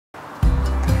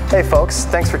Hey folks,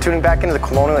 thanks for tuning back into the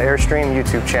Colonial Airstream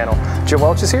YouTube channel. Joe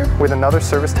Welch is here with another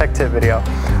service tech tip video.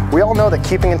 We all know that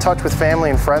keeping in touch with family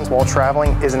and friends while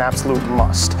traveling is an absolute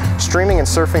must. Streaming and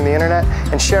surfing the internet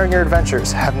and sharing your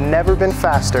adventures have never been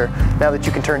faster now that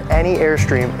you can turn any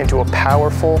Airstream into a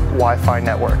powerful Wi-Fi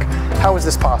network. How is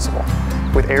this possible?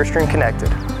 With Airstream Connected.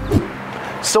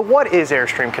 So what is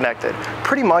Airstream Connected?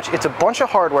 Pretty much it's a bunch of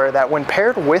hardware that when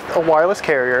paired with a wireless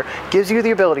carrier gives you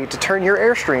the ability to turn your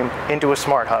Airstream into a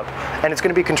smart hub. And it's going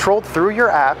to be controlled through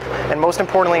your app, and most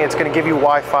importantly it's going to give you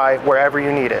Wi-Fi wherever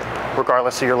you need it,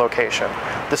 regardless of your location.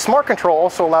 The smart control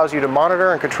also allows you to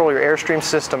monitor and control your Airstream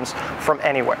systems from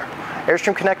anywhere.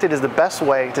 Airstream Connected is the best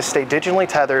way to stay digitally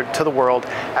tethered to the world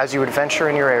as you adventure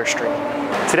in your Airstream.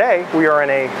 Today we are in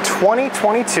a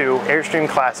 2022 Airstream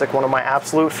Classic, one of my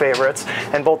absolute favorites,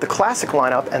 and both the Classic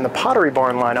lineup and the Pottery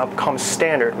Barn lineup come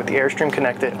standard with the Airstream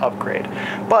Connected upgrade.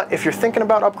 But if you're thinking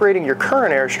about upgrading your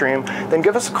current Airstream, then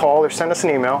give us a call or send us an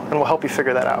email and we'll help you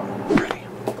figure that out.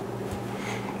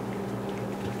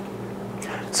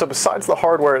 So besides the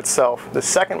hardware itself, the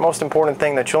second most important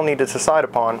thing that you'll need to decide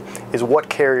upon is what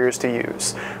carriers to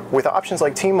use. With options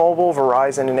like T-Mobile,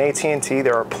 Verizon, and AT&T,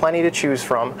 there are plenty to choose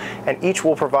from, and each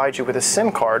will provide you with a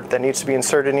SIM card that needs to be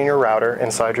inserted in your router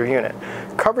inside your unit.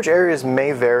 Coverage areas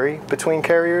may vary between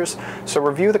carriers, so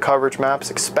review the coverage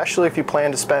maps, especially if you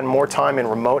plan to spend more time in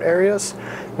remote areas.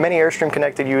 Many Airstream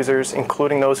Connected users,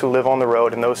 including those who live on the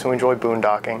road and those who enjoy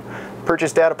boondocking,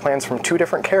 purchase data plans from two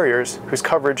different carriers whose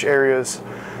coverage areas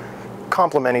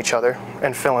complement each other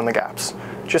and fill in the gaps.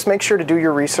 Just make sure to do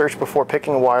your research before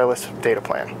picking a wireless data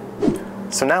plan.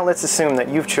 So now let's assume that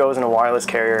you've chosen a wireless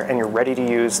carrier and you're ready to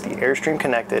use the Airstream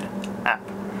Connected app.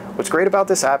 What's great about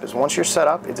this app is once you're set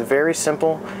up, it's a very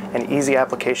simple and easy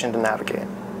application to navigate.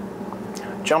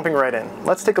 Jumping right in,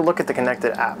 let's take a look at the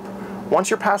Connected app. Once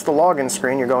you're past the login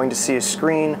screen, you're going to see a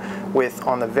screen with,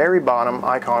 on the very bottom,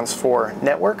 icons for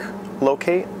Network,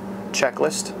 Locate,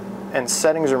 Checklist, and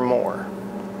Settings or More.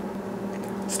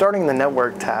 Starting the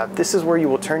Network tab, this is where you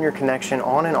will turn your connection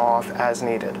on and off as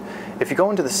needed. If you go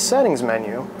into the Settings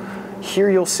menu, here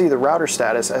you'll see the router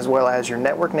status as well as your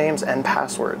network names and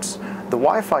passwords. The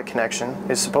Wi-Fi connection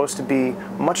is supposed to be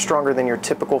much stronger than your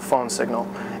typical phone signal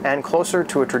and closer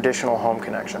to a traditional home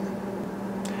connection.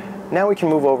 Now we can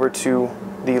move over to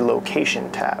the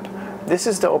Location tab. This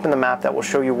is to open the map that will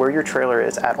show you where your trailer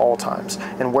is at all times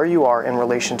and where you are in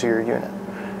relation to your unit.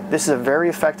 This is a very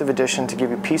effective addition to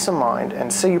give you peace of mind,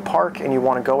 and say you park and you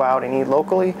want to go out and eat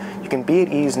locally, you can be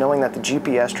at ease knowing that the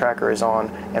GPS tracker is on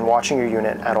and watching your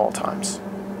unit at all times.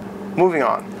 Moving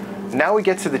on, now we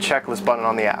get to the checklist button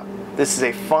on the app. This is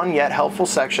a fun yet helpful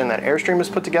section that Airstream has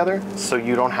put together so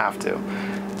you don't have to.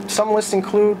 Some lists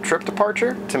include trip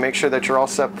departure to make sure that you're all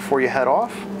set before you head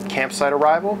off, campsite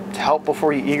arrival to help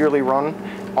before you eagerly run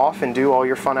off and do all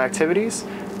your fun activities,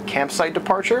 campsite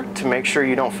departure to make sure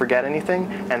you don't forget anything,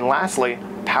 and lastly,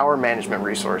 power management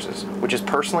resources, which is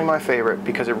personally my favorite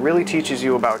because it really teaches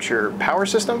you about your power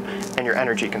system and your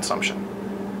energy consumption.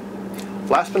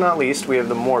 Last but not least, we have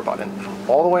the More button.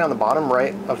 All the way on the bottom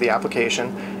right of the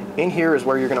application, in here is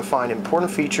where you're going to find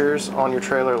important features on your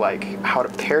trailer like how to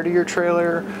pair to your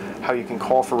trailer, how you can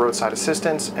call for roadside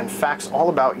assistance, and facts all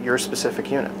about your specific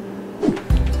unit.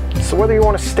 So whether you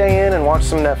want to stay in and watch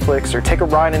some Netflix or take a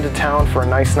ride into town for a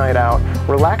nice night out,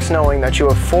 relax knowing that you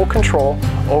have full control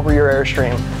over your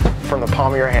Airstream from the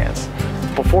palm of your hands.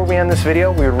 Before we end this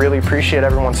video, we would really appreciate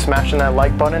everyone smashing that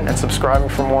like button and subscribing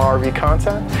for more RV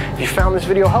content. If you found this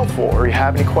video helpful or you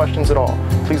have any questions at all,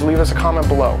 please leave us a comment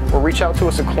below or reach out to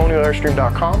us at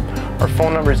colonialairstream.com. Our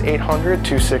phone number is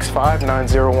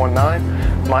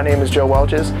 800-265-9019. My name is Joe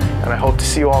Welches, and I hope to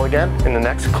see you all again in the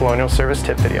next Colonial Service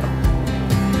Tip video.